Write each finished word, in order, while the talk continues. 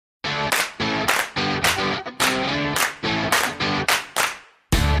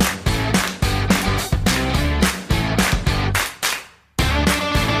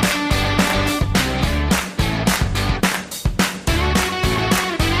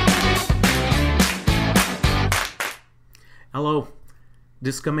Hello.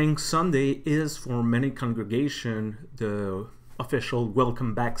 This coming Sunday is for many congregations the official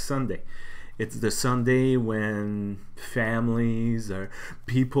Welcome Back Sunday. It's the Sunday when families or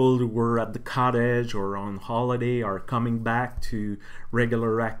people who were at the cottage or on holiday are coming back to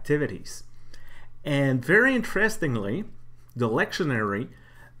regular activities. And very interestingly, the lectionary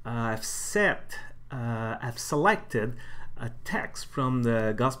have selected a text from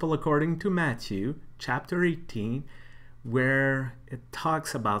the Gospel according to Matthew, chapter 18, where it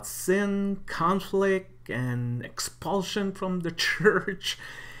talks about sin, conflict, and expulsion from the church.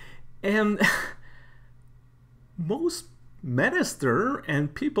 And most minister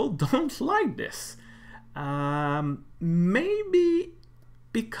and people don't like this. Maybe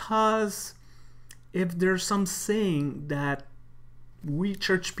because if there's some saying that we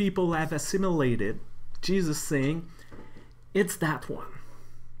church people have assimilated, Jesus saying, it's that one.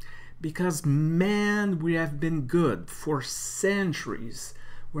 Because man, we have been good for centuries.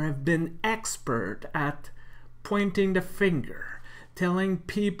 We have been expert at pointing the finger, telling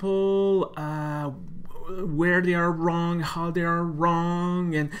people where they are wrong, how they are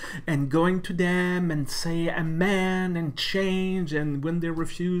wrong, and going to them and say amen and change. And when they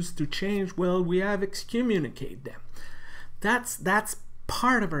refuse to change, well, we have excommunicated them. That's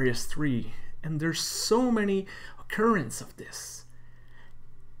part of our history, and there's so many occurrences of this.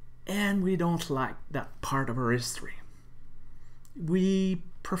 And we don't like that part of our history. We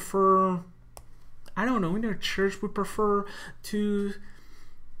prefer, I don't know, in our church we prefer to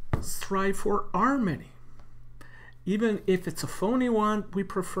strive for harmony. Even if it's a phony one, we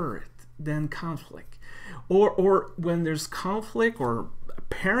prefer it than conflict. Or when there's conflict or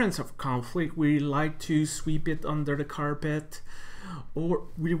appearance of conflict, we like to sweep it under the carpet, or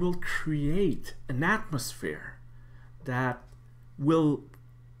we will create an atmosphere that will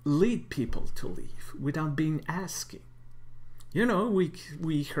lead people to leave without being asking. You know,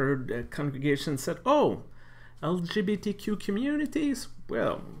 we heard a congregation said, oh, LGBTQ communities,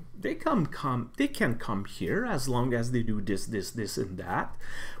 well, they can come here as long as they do this and that.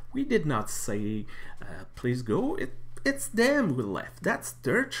 We did not say please go. It's them who left. That's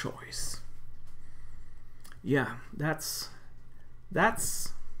their choice. Yeah, that's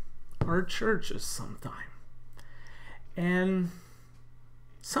our churches sometimes. And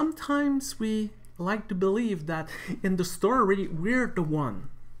sometimes we like to believe that in the story we're the one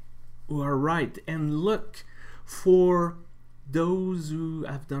who are right and look for those who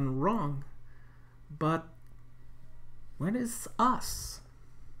have done wrong. But when it's us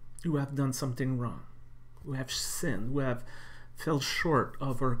who have done something wrong, who have sinned, who have fell short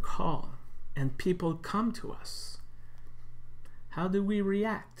of our call, and people come to us, how do we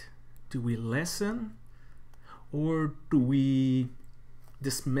react? Do we listen, or do we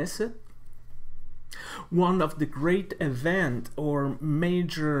dismiss it? One of the great event or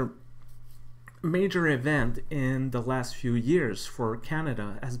major event in the last few years for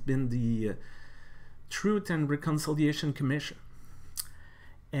Canada has been the Truth and Reconciliation Commission.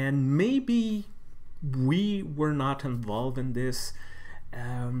 And maybe we were not involved in this.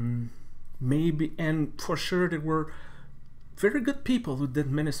 Maybe, and for sure there were very good people who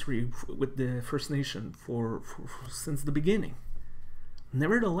did ministry with the First Nation for since the beginning.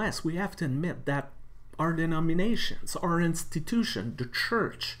 Nevertheless, we have to admit that our denominations, our institution, the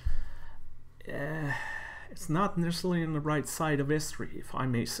church, it's not necessarily on the right side of history, if I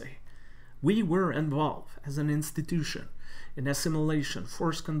may say. We were involved as an institution in assimilation,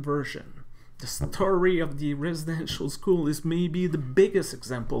 forced conversion. The story of the residential school is maybe the biggest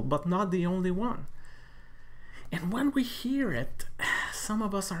example, but not the only one. And when we hear it, some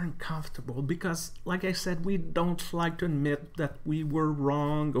of us are uncomfortable because, like I said, we don't like to admit that we were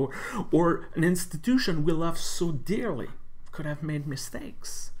wrong, or an institution we love so dearly could have made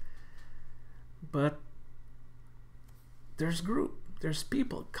mistakes. But there's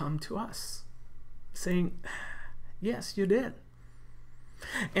people come to us saying, yes, you did.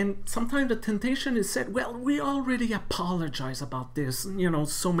 And sometimes the temptation is said, well, we already apologized about this,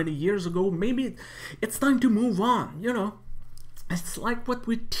 so many years ago. Maybe it's time to move on, It's like what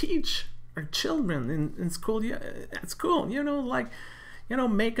we teach our children in school, at school,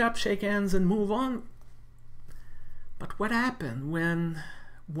 make up, shake hands, and move on. But what happened when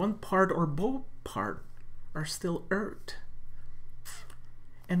one part or both part are still hurt?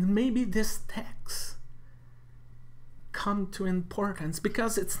 And maybe this text come to importance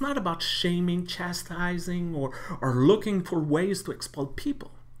because it's not about shaming, chastising, or looking for ways to expel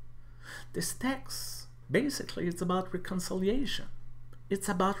people. This text, basically, it's about reconciliation. It's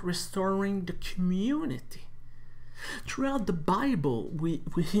about restoring the community. Throughout the Bible, we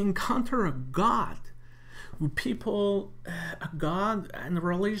encounter a God People, God and a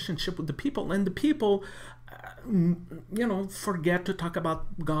relationship with the people, and the people, forget to talk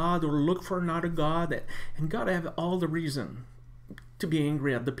about God or look for another God, and God have all the reason to be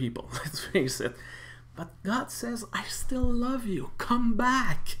angry at the people. Let's face it. But God says, I still love you. Come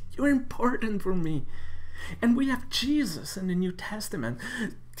back. You're important for me. And we have Jesus in the New Testament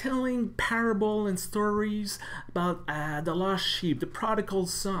telling parable and stories about the lost sheep, the prodigal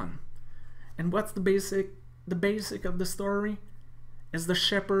son. And what's the basic of the story? Is the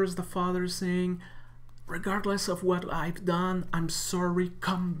shepherds, the father saying, regardless of what I've done, I'm sorry,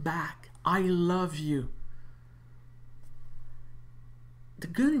 come back. I love you. The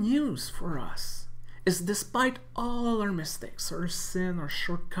good news for us is despite all our mistakes, our sin, our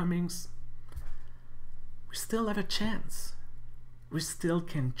shortcomings, we still have a chance. We still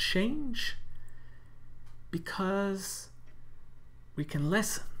can change because we can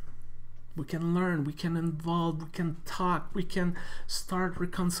listen, we can learn, we can involve, we can talk, we can start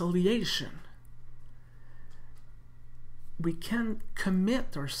reconciliation. We can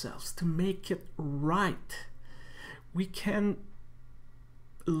commit ourselves to make it right. We can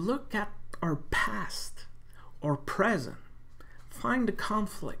look at our past or present, find the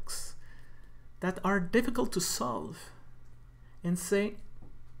conflicts that are difficult to solve, and say,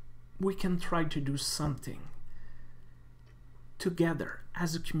 we can try to do something together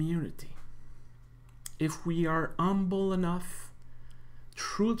as a community. If we are humble enough,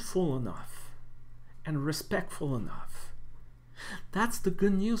 truthful enough, and respectful enough, that's the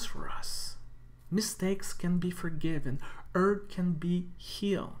good news for us. Mistakes can be forgiven, hurt can be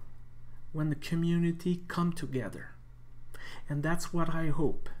healed when the community come together. And that's what I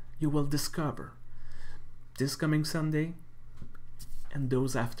hope you will discover this coming Sunday and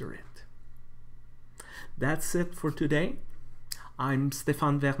those after it. That's it for today. I'm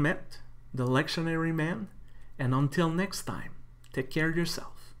Stéphane Vermette, the Lectionary Man, and until next time, take care of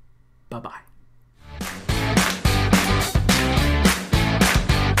yourself. Bye-bye.